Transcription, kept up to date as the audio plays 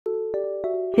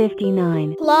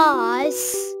59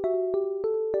 plus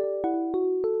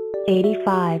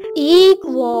 85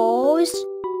 equals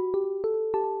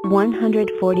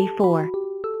 144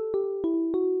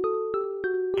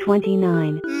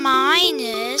 29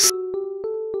 minus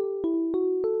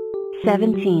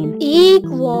 17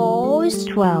 equals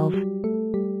 12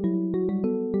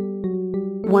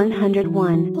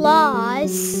 101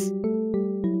 plus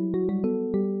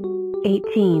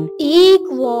 18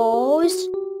 equals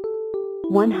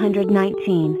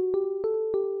 119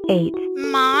 8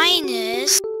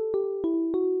 minus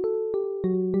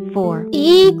 4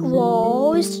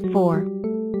 equals 4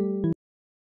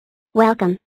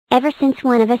 Welcome. Ever since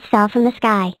one of us fell from the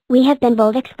sky, we have been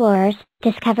bold explorers,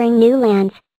 discovering new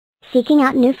lands, seeking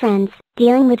out new friends,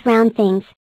 dealing with round things.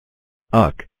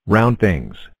 Round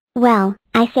things. Well,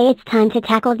 I say it's time to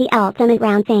tackle the ultimate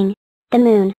round thing. The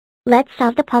moon. Let's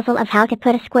solve the puzzle of how to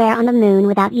put a square on the moon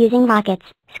without using rockets,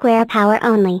 square power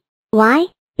only. Why?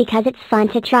 Because it's fun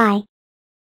to try.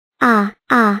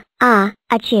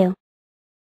 Achoo.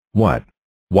 What?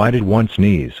 Why did one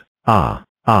sneeze?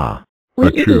 Achoo.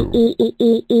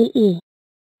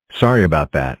 Sorry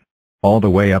about that. All the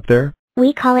way up there?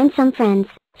 We call in some friends,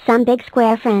 some big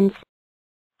square friends.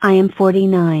 I am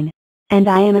 49. And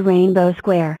I am a rainbow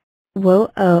square. Whoa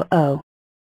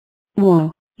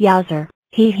Whoa, yowzer,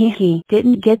 he,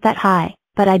 didn't get that high,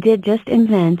 but I did just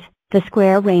invent the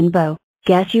square rainbow.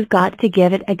 Guess you've got to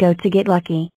give it a go to get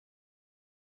lucky.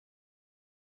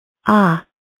 Ah,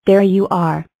 there you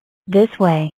are. This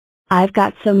way. I've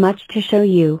got so much to show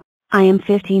you. I am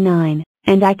 59,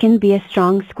 and I can be a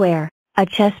strong square, a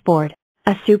chessboard,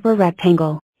 a super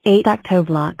rectangle, 8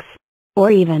 octoblocks,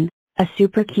 or even a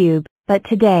super cube. But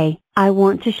today, I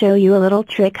want to show you a little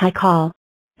trick I call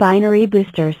binary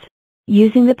boosters.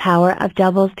 Using the power of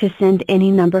doubles to send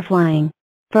any number flying.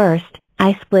 First,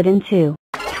 I split in two.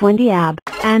 20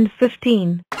 and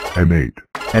 15. And 8.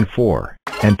 And 4.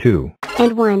 And 2.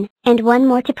 And 1, and 1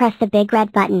 more to press the big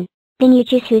red button. Then you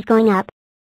choose who's going up.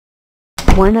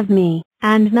 1 of me,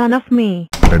 and none of me.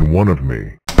 And 1 of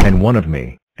me. And 1 of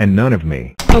me. And none of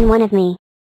me. And 1 of me.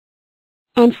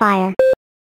 And fire.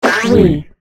 3.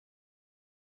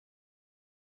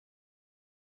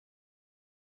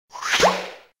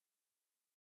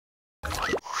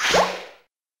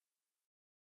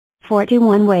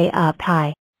 "41 way up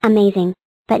high." Amazing.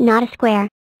 But not a square.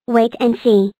 Wait and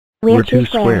see. We're 2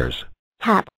 squares. squares.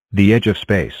 Top. The edge of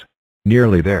space.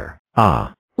 Nearly there.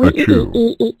 Achoo.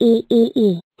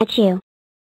 Achoo.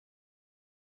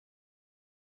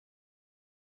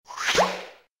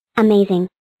 Amazing.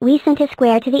 We sent a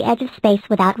square to the edge of space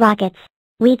without rockets.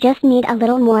 We just need a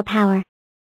little more power.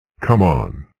 Come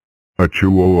on.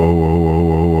 Achoo.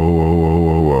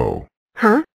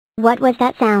 Huh? What was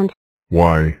that sound?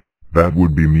 Why, that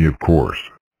would be me, of course.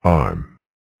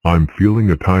 I'm feeling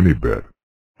a tiny bit.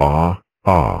 Wow.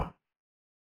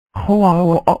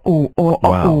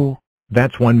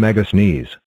 That's one mega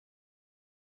sneeze.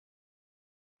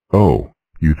 Oh,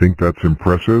 you think that's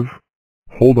impressive?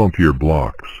 Hold on to your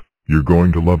blocks. You're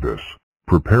going to love this.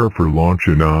 Prepare for launch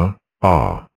in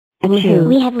Achoo.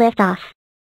 We have liftoff.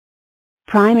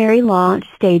 Primary launch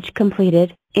stage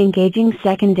completed, engaging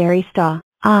secondary star.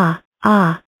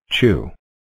 Chew.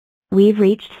 We've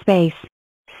reached space.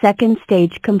 Second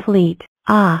stage complete.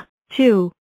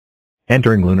 2.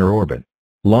 Entering lunar orbit.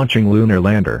 Launching lunar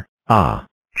lander.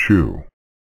 Chew.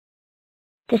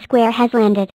 The square has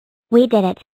landed. We did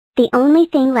it. The only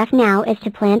thing left now is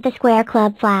to plant the Square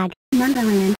Club flag.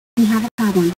 Numberland, we have a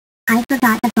problem. I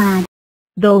forgot the flag.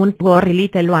 Don't worry,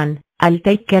 little one. I'll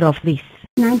take care of this.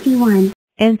 91.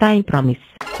 And I promise.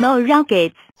 No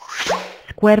rockets.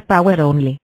 Square power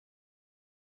only.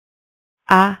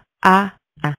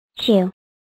 Chew.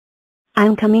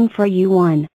 I'm coming for you.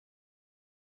 1.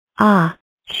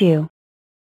 Chew.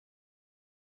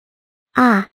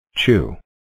 Chew.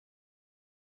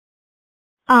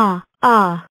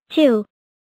 Chew.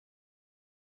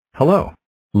 Hello.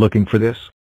 Looking for this?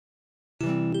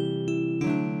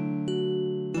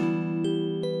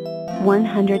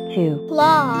 102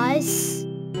 plus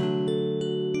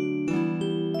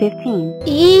 15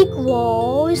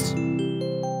 equals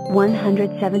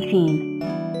 117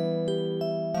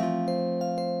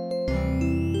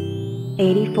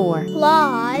 84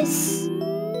 plus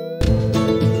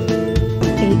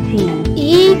 18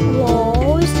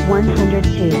 equals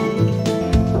 102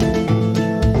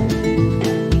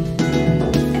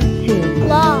 2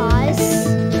 plus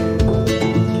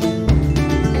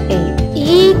 8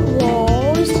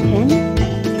 equals 10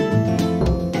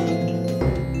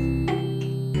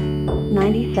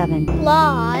 97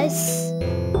 plus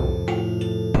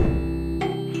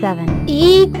 7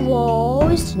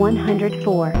 equals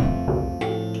 104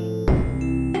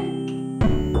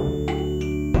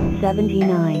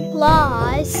 79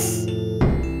 plus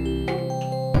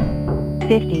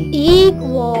 50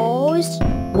 equals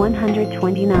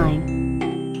 129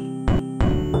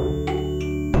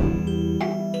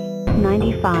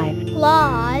 95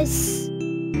 plus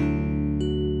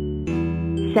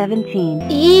 17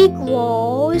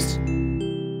 equals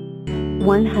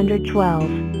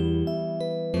 112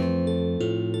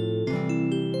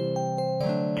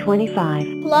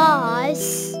 25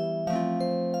 plus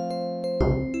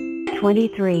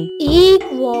 23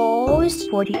 equals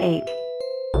 48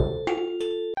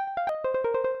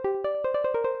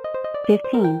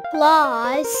 15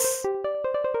 plus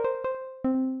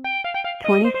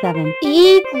 27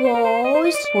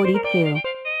 equals 42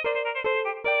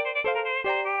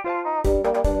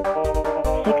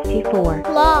 64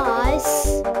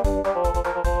 plus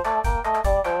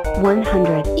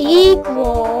 100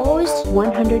 equals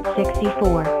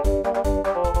 164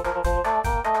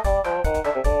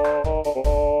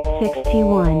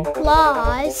 61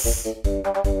 plus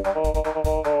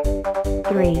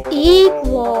 3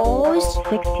 equals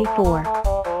 64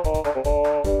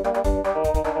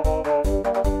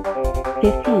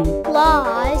 15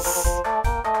 plus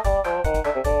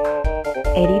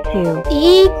 82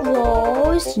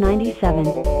 equals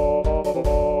 97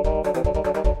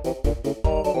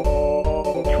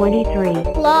 23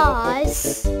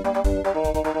 plus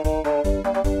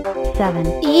 7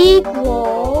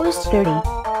 equals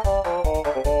 30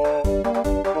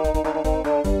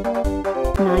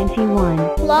 91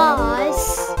 plus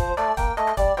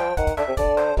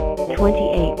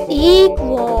 28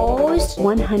 equals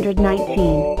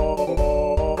 119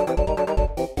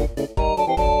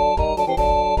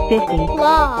 50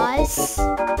 plus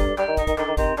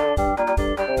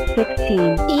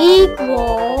 16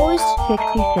 equals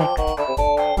 66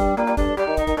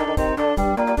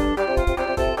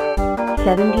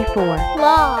 74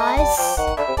 plus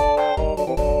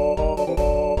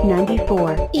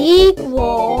 94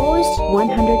 equals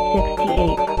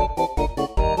 168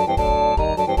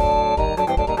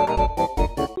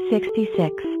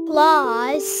 66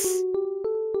 plus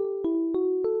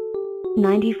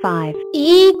 95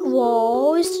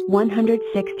 equals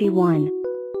 161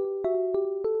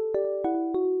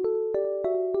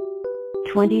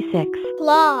 26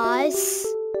 plus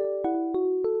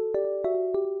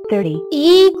 30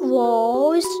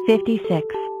 equals 56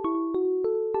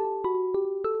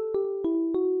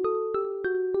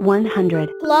 100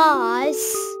 plus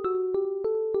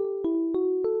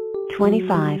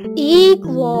 25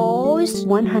 equals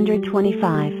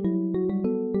 125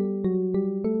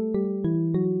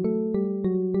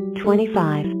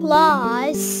 25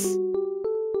 plus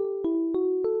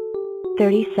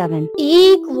 37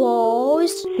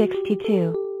 equals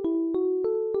 62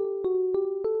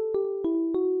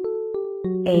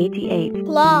 88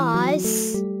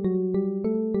 plus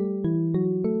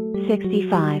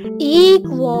 65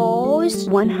 equals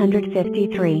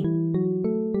 153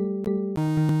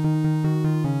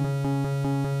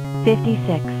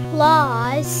 56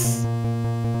 plus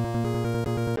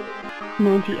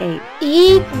 98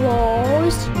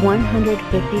 equals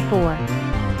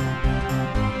 154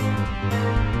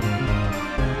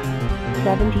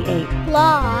 78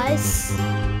 plus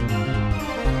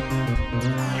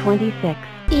 26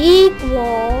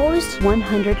 equals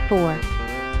 104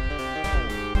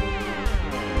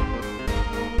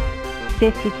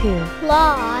 52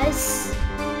 plus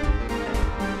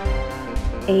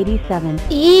 87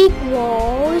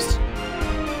 equals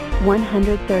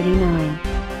 139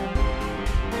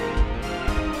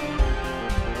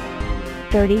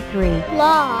 33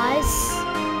 plus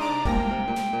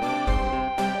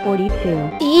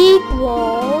 42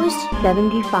 equals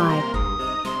 75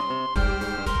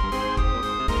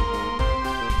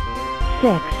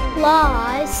 6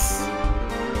 plus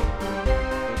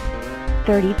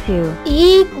 32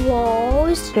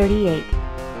 equals 38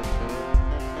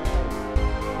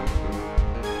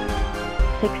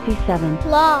 67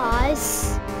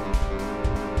 plus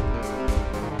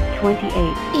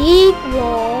 28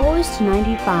 equals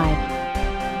 95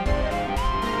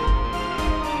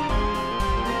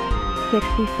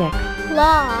 66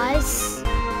 plus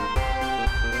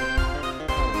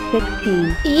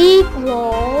 16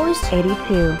 equals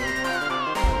 82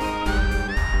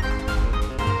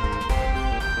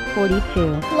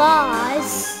 42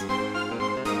 plus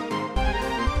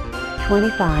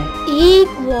 25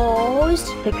 equals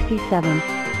 67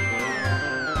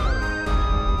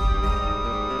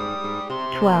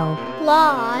 12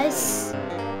 plus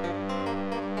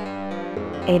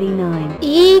 89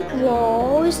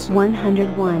 equals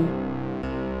 101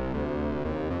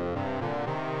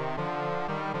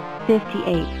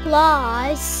 58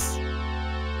 plus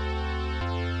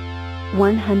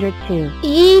 102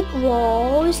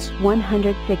 equals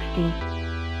 160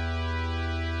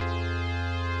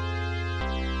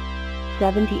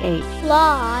 78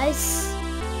 plus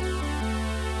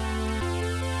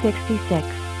 66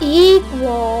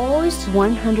 equals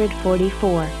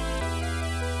 144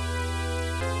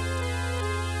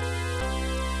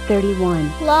 31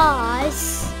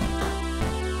 plus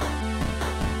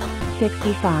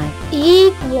 65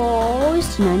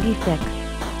 equals 96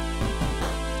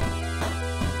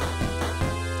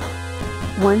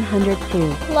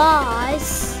 102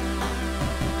 plus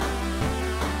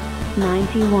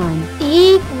 91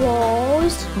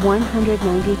 equals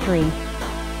 193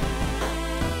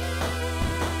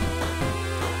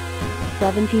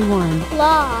 71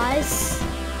 plus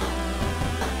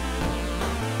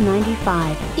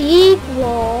 95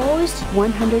 equals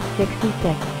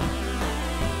 166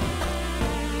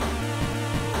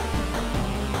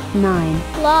 9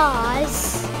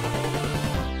 plus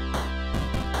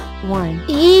 1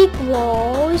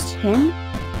 equals 10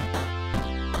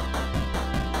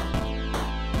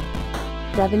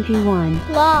 71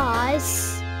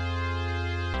 plus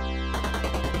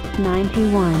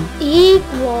 91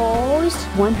 equals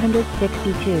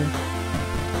 162